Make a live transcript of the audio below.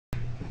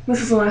This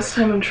is the last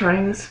time I'm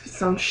trying this. If it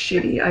sounds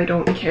shitty, I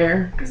don't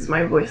care, because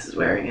my voice is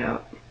wearing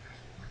out.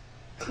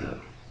 So.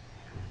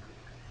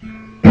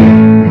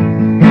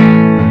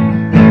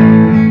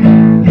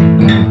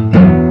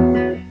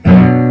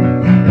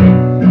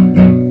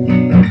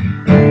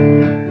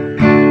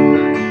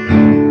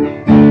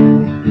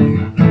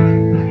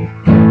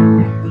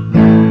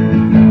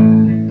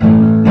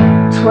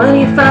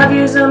 25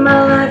 years of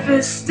my life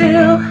is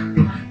still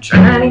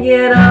trying to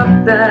get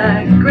up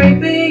that great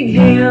big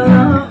hill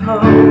of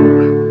hope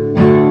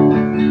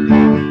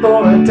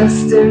for a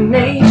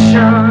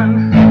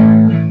destination.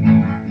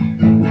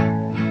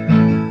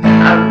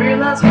 I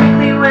realized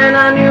quickly when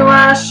I knew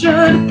I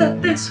should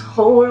that this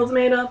whole world's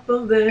made up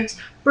of this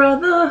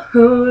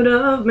brotherhood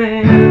of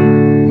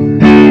man,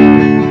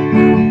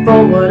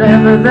 for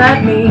whatever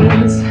that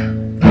means.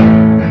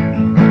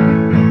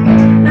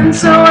 And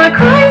so I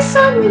cry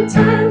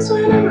sometimes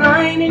when I'm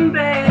lying in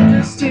bed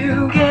just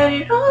to get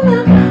it all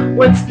out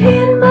what's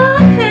in my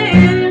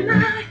head.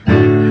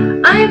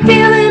 And I'm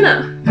feeling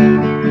a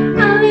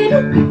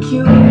little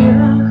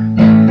peculiar.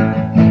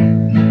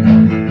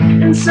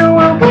 And so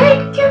I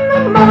wake in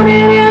the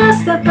morning and I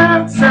step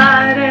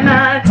outside and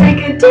I take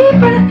a deep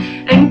breath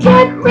and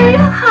get real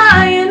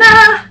high. And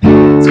I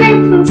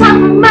scream from the top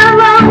of my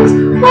lungs,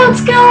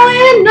 what's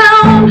going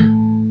on?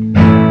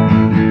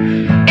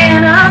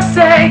 And I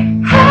say,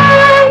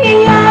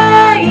 hey,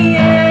 yeah,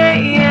 yeah,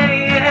 yeah,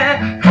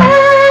 yeah,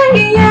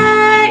 hey,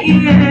 yeah,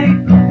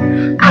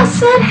 yeah. I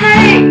said,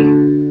 hey,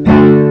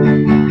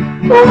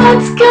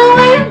 what's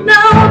going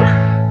on?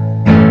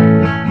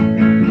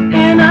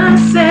 And I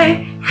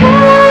say,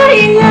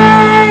 hey,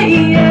 yeah,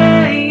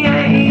 yeah,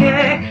 yeah,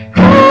 yeah,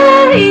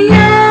 hey,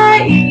 yeah,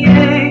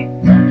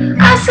 yeah.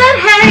 I said,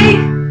 hey,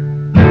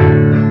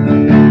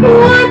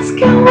 what's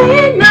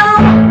going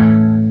on?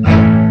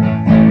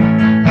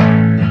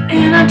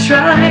 And I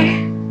try,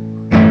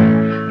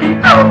 and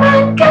oh my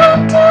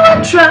God, do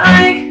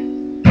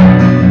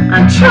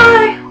I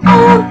try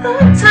all the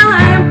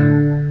time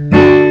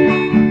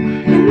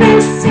in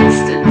this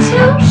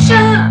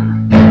institution.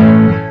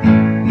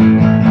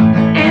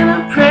 And I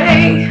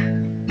pray,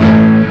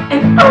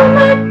 and oh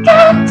my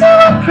God, do I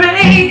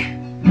pray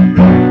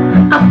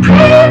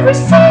every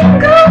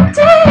single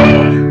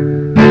day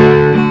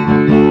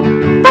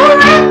for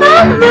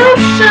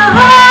revolution.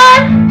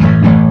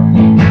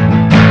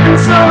 And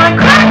so I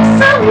cry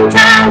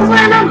sometimes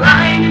when I'm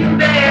lying in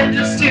bed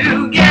just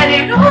to get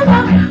it all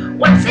out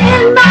what's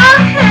in my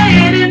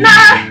head. And I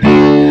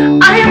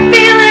am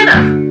feeling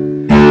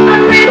a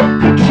little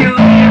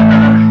peculiar.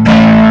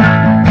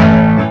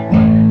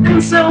 And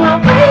so I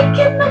wake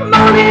in the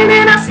morning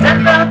and I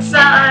step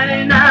outside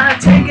and I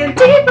take a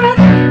deep breath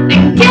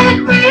and get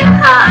real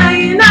high.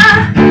 And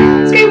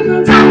I scream from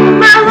the top of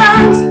my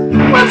lungs,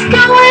 what's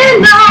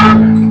going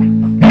on?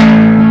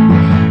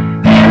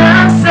 And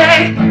I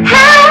say,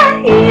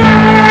 hey,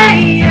 yeah,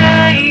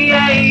 yeah,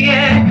 yeah,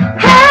 yeah,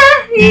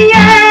 hey,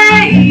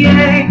 yeah,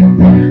 yeah.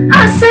 I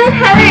said,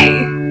 hey,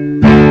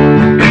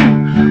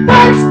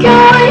 what's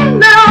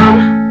going on?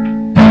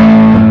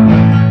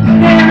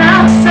 And I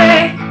say,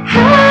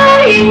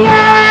 hey,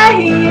 yeah,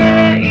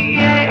 yeah,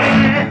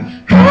 yeah,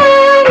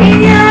 hey,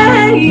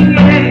 yeah,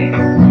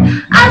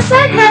 yeah. I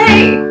said,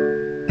 hey,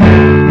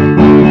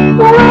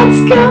 what's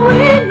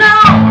going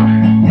on?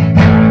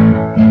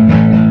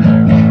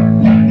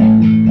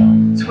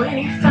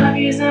 25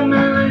 years of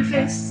my life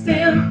is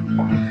still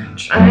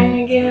trying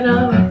to get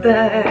up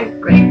that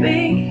great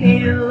big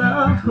hill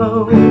of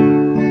hope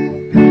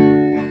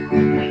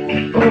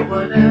or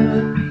whatever.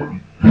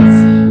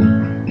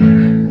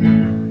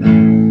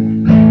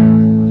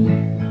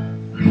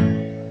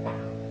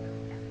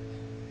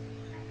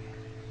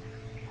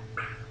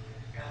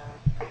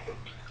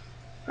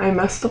 I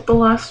messed up the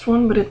last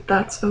one, but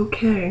that's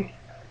okay.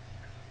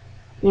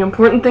 The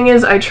important thing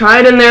is I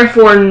tried and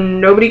therefore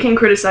nobody can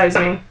criticize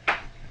me.